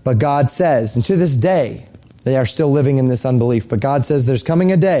 But God says, and to this day, they are still living in this unbelief, but God says there's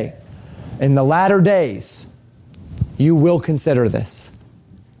coming a day, in the latter days, you will consider this.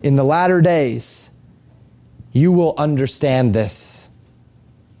 In the latter days, you will understand this.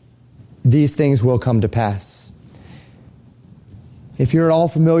 These things will come to pass. If you're at all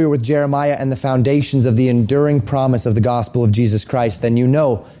familiar with Jeremiah and the foundations of the enduring promise of the gospel of Jesus Christ, then you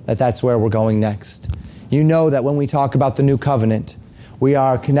know that that's where we're going next. You know that when we talk about the new covenant, we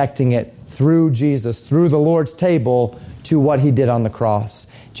are connecting it through Jesus, through the Lord's table, to what he did on the cross.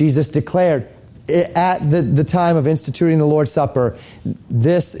 Jesus declared at the time of instituting the Lord's Supper,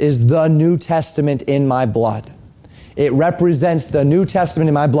 this is the New Testament in my blood. It represents the New Testament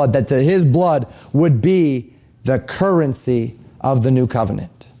in my blood, that his blood would be the currency of the new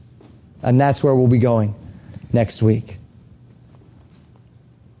covenant. And that's where we'll be going next week.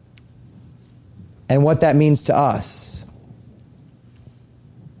 And what that means to us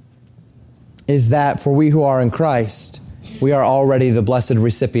is that for we who are in Christ, we are already the blessed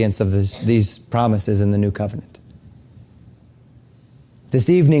recipients of these promises in the new covenant. This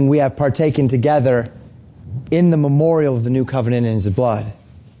evening we have partaken together in the memorial of the new covenant in his blood,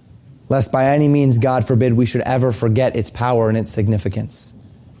 lest by any means, God forbid, we should ever forget its power and its significance.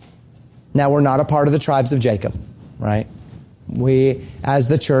 Now, we're not a part of the tribes of Jacob, right? We, as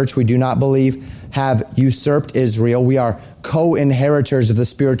the church, we do not believe have usurped Israel. We are co-inheritors of the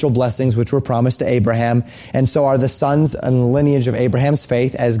spiritual blessings which were promised to Abraham, and so are the sons and lineage of Abraham's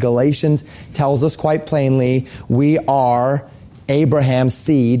faith. As Galatians tells us quite plainly, we are Abraham's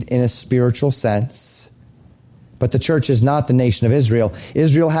seed in a spiritual sense. But the church is not the nation of Israel.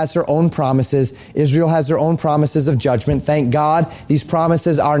 Israel has her own promises. Israel has her own promises of judgment. Thank God these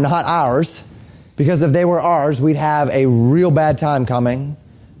promises are not ours, because if they were ours, we'd have a real bad time coming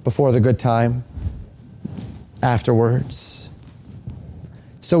before the good time afterwards.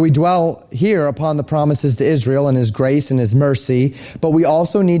 So we dwell here upon the promises to Israel and his grace and his mercy, but we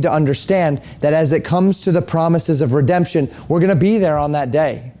also need to understand that as it comes to the promises of redemption, we're going to be there on that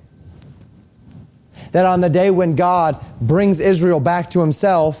day. That on the day when God brings Israel back to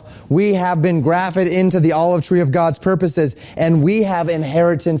himself, we have been grafted into the olive tree of God's purposes, and we have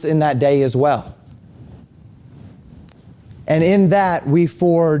inheritance in that day as well. And in that, we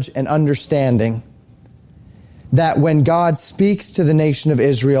forge an understanding that when God speaks to the nation of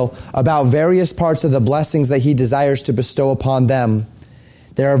Israel about various parts of the blessings that he desires to bestow upon them,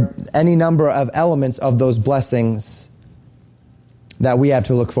 there are any number of elements of those blessings that we have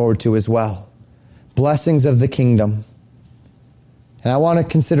to look forward to as well. Blessings of the kingdom. And I want to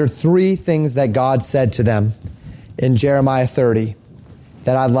consider 3 things that God said to them in Jeremiah 30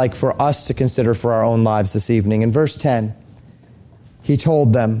 that I'd like for us to consider for our own lives this evening. In verse 10, he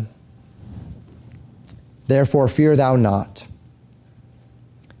told them, "Therefore fear thou not."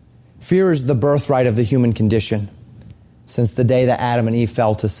 Fear is the birthright of the human condition since the day that Adam and Eve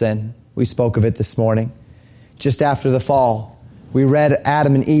fell to sin. We spoke of it this morning. Just after the fall, we read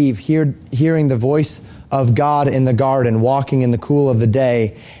Adam and Eve hearing the voice of God in the garden, walking in the cool of the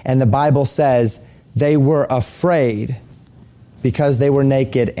day. And the Bible says they were afraid because they were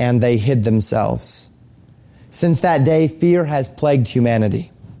naked and they hid themselves. Since that day, fear has plagued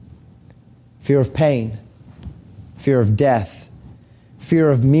humanity. Fear of pain, fear of death, fear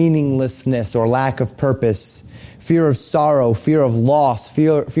of meaninglessness or lack of purpose, fear of sorrow, fear of loss,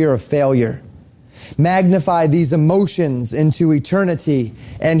 fear of failure. Magnify these emotions into eternity,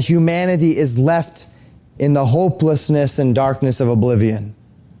 and humanity is left in the hopelessness and darkness of oblivion.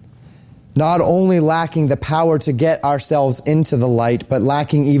 Not only lacking the power to get ourselves into the light, but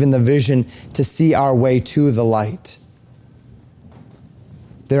lacking even the vision to see our way to the light.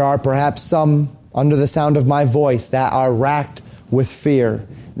 There are perhaps some under the sound of my voice that are racked with fear,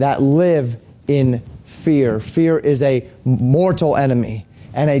 that live in fear. Fear is a mortal enemy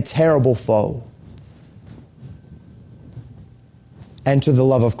and a terrible foe. Enter the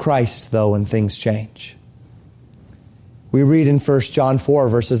love of Christ, though, and things change. We read in 1 John 4,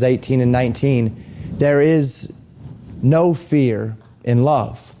 verses 18 and 19, there is no fear in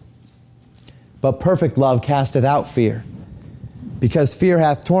love, but perfect love casteth out fear, because fear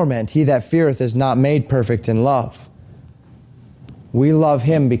hath torment. He that feareth is not made perfect in love. We love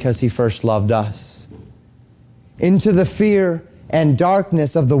him because he first loved us. Into the fear and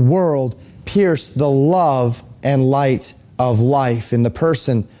darkness of the world pierced the love and light of life in the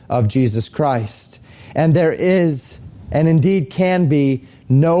person of Jesus Christ. And there is, and indeed can be,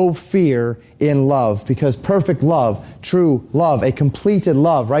 no fear in love, because perfect love, true love, a completed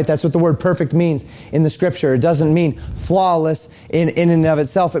love, right? That's what the word perfect means in the scripture. It doesn't mean flawless in and of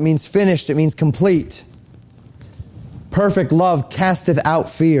itself. It means finished. It means complete. Perfect love casteth out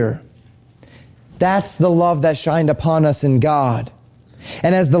fear. That's the love that shined upon us in God.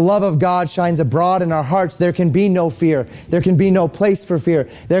 And as the love of God shines abroad in our hearts, there can be no fear. There can be no place for fear.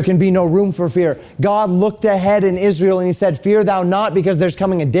 There can be no room for fear. God looked ahead in Israel and he said, "Fear thou not, because there's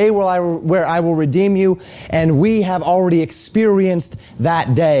coming a day where I will redeem you." And we have already experienced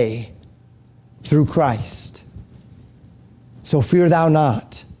that day through Christ. So fear thou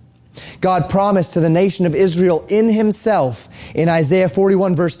not. God promised to the nation of Israel in himself in Isaiah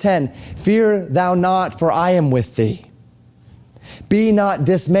 41 verse 10, "Fear thou not, for I am with thee. Be not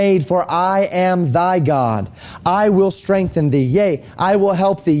dismayed, for I am thy God. I will strengthen thee. Yea, I will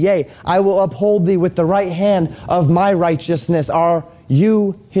help thee. Yea, I will uphold thee with the right hand of my righteousness." Are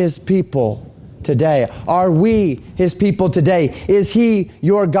you his people today? Are we his people today? Is he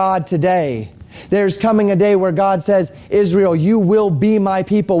your God today? There's coming a day where God says, "Israel, you will be my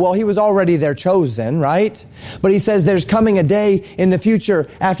people." Well, he was already their chosen, right? But he says there's coming a day in the future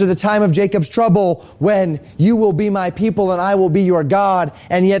after the time of Jacob's trouble when you will be my people and I will be your God.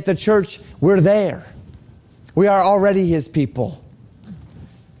 And yet the church, we're there. We are already his people.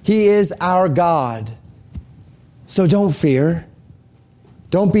 He is our God. So don't fear.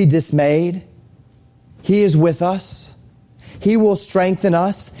 Don't be dismayed. He is with us. He will strengthen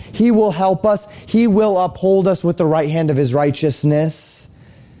us. He will help us. He will uphold us with the right hand of his righteousness.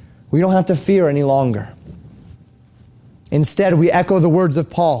 We don't have to fear any longer. Instead, we echo the words of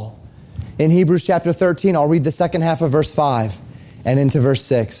Paul in Hebrews chapter 13. I'll read the second half of verse 5 and into verse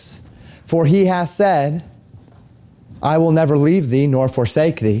 6. "For he hath said, I will never leave thee nor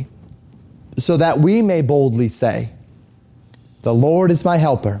forsake thee, so that we may boldly say, the Lord is my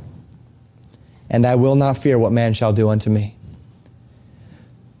helper, and I will not fear what man shall do unto me."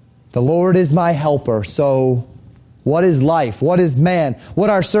 The Lord is my helper. So what is life? What is man? What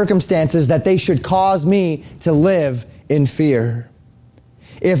are circumstances that they should cause me to live in fear?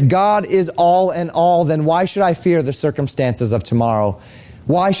 If God is all and all, then why should I fear the circumstances of tomorrow?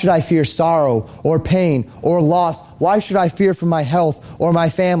 Why should I fear sorrow or pain or loss? Why should I fear for my health or my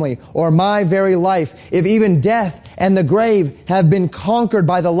family or my very life if even death and the grave have been conquered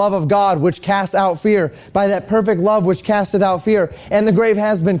by the love of God which casts out fear, by that perfect love which casteth out fear, and the grave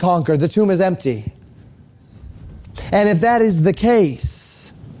has been conquered, the tomb is empty? And if that is the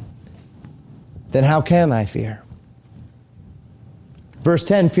case, then how can I fear? Verse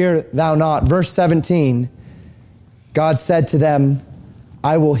 10, "Fear thou not." Verse 17, God said to them,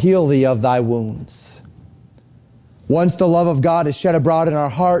 "I will heal thee of thy wounds." Once the love of God is shed abroad in our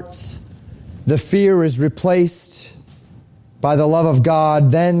hearts, the fear is replaced by the love of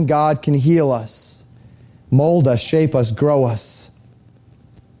God, then God can heal us, mold us, shape us, grow us.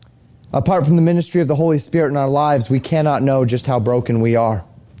 Apart from the ministry of the Holy Spirit in our lives, we cannot know just how broken we are.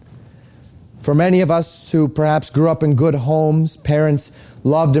 For many of us who perhaps grew up in good homes, parents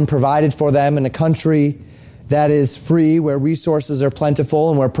loved and provided for them in a country that is free, where resources are plentiful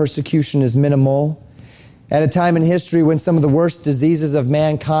and where persecution is minimal, at a time in history when some of the worst diseases of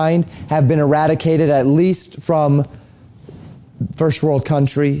mankind have been eradicated, at least from first world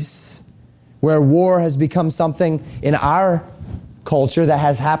countries, where war has become something in our culture that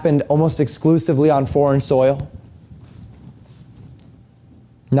has happened almost exclusively on foreign soil,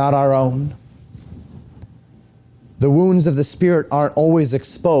 not our own. The wounds of the Spirit aren't always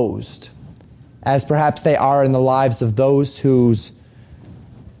exposed, as perhaps they are in the lives of those whose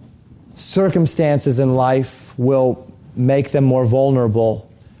circumstances in life will make them more vulnerable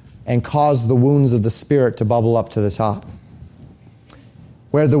and cause the wounds of the Spirit to bubble up to the top.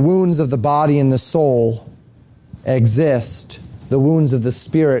 Where the wounds of the body and the soul exist, the wounds of the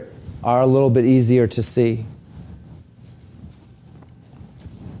Spirit are a little bit easier to see.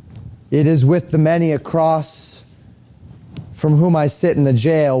 It is with the many across from whom I sit in the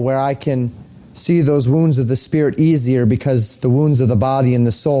jail where I can see those wounds of the Spirit easier, because the wounds of the body and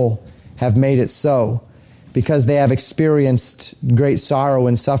the soul have made it so, because they have experienced great sorrow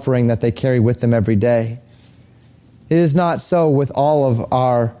and suffering that they carry with them every day. It is not so with all of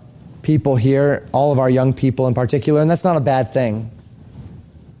our people here, all of our young people in particular, and that's not a bad thing.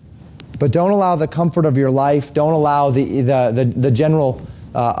 But don't allow the comfort of your life, don't allow the general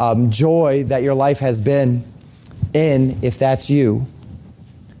joy that your life has been in, if that's you,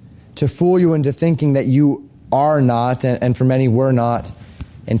 to fool you into thinking that you are not, and for many were not,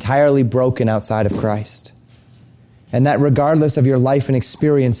 entirely broken outside of Christ. And that regardless of your life and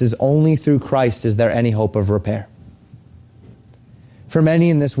experiences, only through Christ is there any hope of repair. For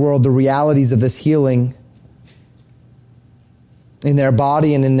many in this world, the realities of this healing in their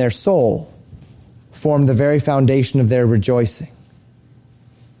body and in their soul form the very foundation of their rejoicing.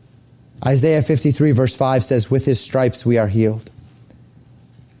 Isaiah 53 verse 5 says, "With his stripes we are healed."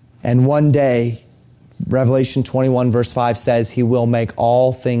 And one day, Revelation 21 verse 5 says, he will make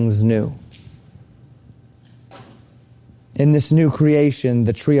all things new. In this new creation,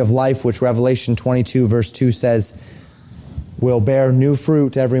 the tree of life, which Revelation 22 verse 2 says, will bear new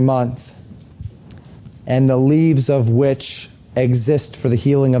fruit every month, and the leaves of which exist for the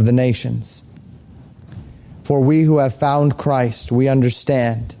healing of the nations. For we who have found Christ, we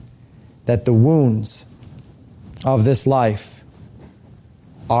understand that the wounds of this life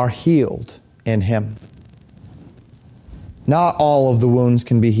are healed in him. Not all of the wounds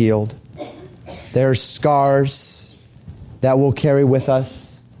can be healed. There are scars that we'll carry with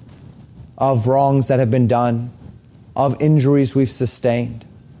us of wrongs that have been done, of injuries we've sustained.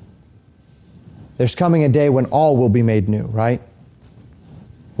 There's coming a day when all will be made new, right?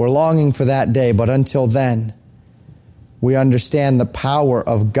 We're longing for that day, but until then, we understand the power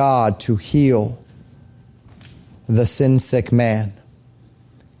of God to heal the sin-sick man.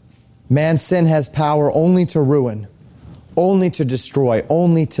 Man's sin has power only to ruin, only to destroy,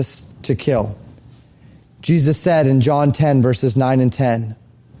 only to kill. Jesus said in John 10, verses 9 and 10,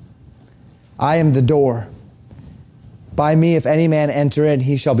 "I am the door. By me, if any man enter in,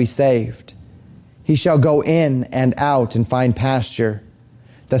 he shall be saved. He shall go in and out and find pasture.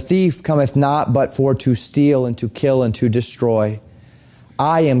 The thief cometh not but for to steal and to kill and to destroy.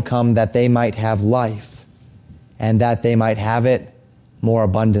 I am come that they might have life, and that they might have it more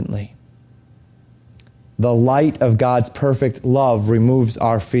abundantly." The light of God's perfect love removes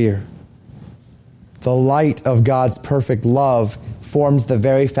our fear. The light of God's perfect love forms the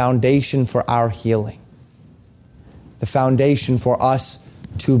very foundation for our healing. The foundation for us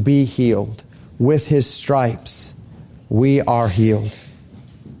to be healed. With his stripes, we are healed.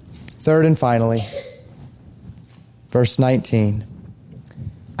 Third and finally, verse 19,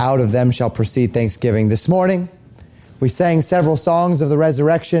 out of them shall proceed thanksgiving. This morning, we sang several songs of the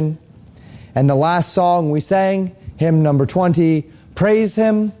resurrection, and the last song we sang, hymn number 20, praise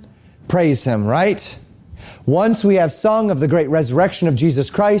him, right? Once we have sung of the great resurrection of Jesus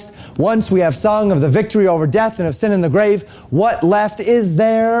Christ, once we have sung of the victory over death and of sin and the grave, what left is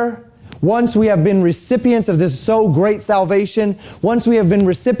there? Once we have been recipients of this so great salvation, once we have been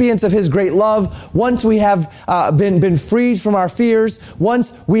recipients of his great love, once we have been freed from our fears,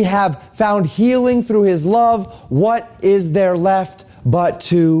 once we have found healing through his love, what is there left but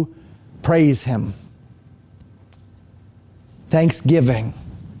to praise him? Thanksgiving.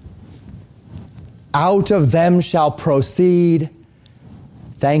 Out of them shall proceed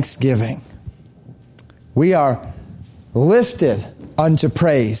thanksgiving. We are lifted unto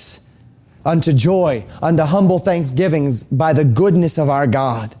praise, unto joy, unto humble thanksgivings by the goodness of our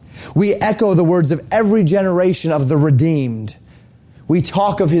God. We echo the words of every generation of the redeemed. We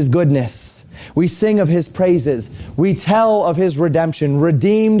talk of His goodness. We sing of His praises. We tell of His redemption.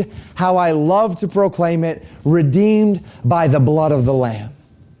 Redeemed, how I love to proclaim it, redeemed by the blood of the Lamb.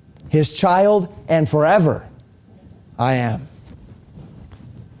 His child, and forever I am.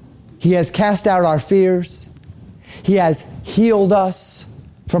 He has cast out our fears. He has healed us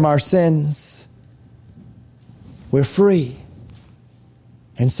from our sins. We're free.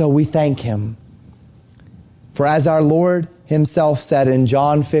 And so we thank Him. For as our Lord Himself said in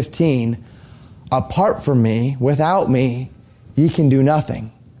John 15, apart from me, without me, ye can do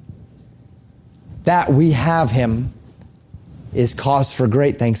nothing. That we have Him is cause for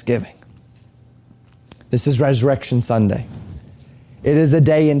great thanksgiving. This is Resurrection Sunday. It is a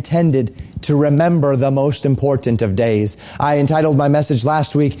day intended to remember the most important of days. I entitled my message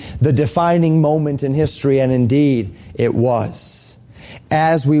last week, The Defining Moment in History, and indeed it was.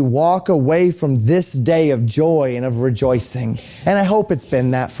 As we walk away from this day of joy and of rejoicing, and I hope it's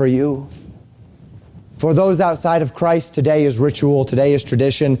been that for you. For those outside of Christ, today is ritual, today is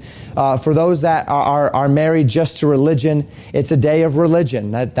tradition. For those that are married just to religion, it's a day of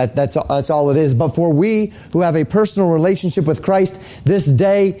religion. That's all it is. But for we who have a personal relationship with Christ, this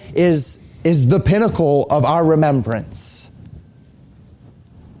day is the pinnacle of our remembrance.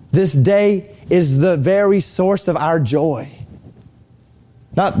 This day is the very source of our joy.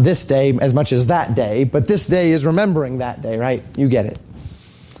 Not this day as much as that day, but this day is remembering that day, right? You get it.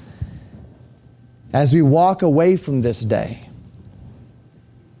 As we walk away from this day,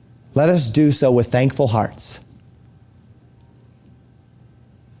 let us do so with thankful hearts.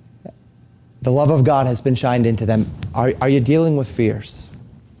 The love of God has been shined into them. Are you dealing with fears?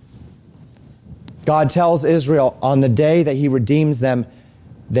 God tells Israel on the day that He redeems them,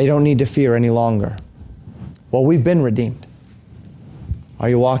 they don't need to fear any longer. Well, we've been redeemed. Are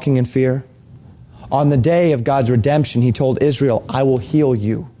you walking in fear? On the day of God's redemption, He told Israel, I will heal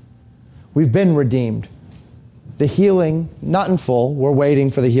you. We've been redeemed. The healing, not in full. We're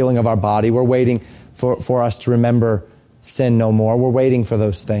waiting for the healing of our body. We're waiting for us to remember sin no more. We're waiting for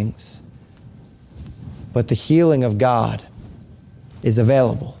those things. But the healing of God is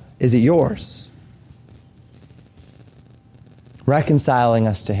available. Is it yours? Reconciling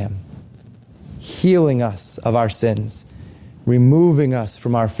us to Him. Healing us of our sins. Removing us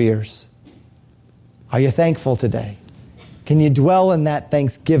from our fears. Are you thankful today? Can you dwell in that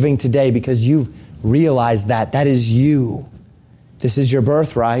thanksgiving today because you've realized that is you. This is your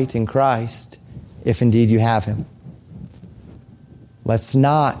birthright in Christ, if indeed you have Him. Let's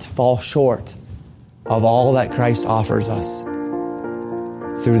not fall short of all that Christ offers us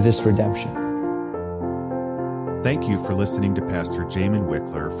through this redemption. Thank you for listening to Pastor Jamin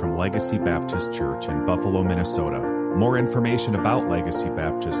Wickler from Legacy Baptist Church in Buffalo, Minnesota. More information about Legacy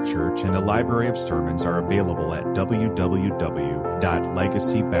Baptist Church and a library of sermons are available at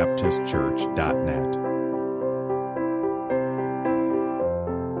www.legacybaptistchurch.net.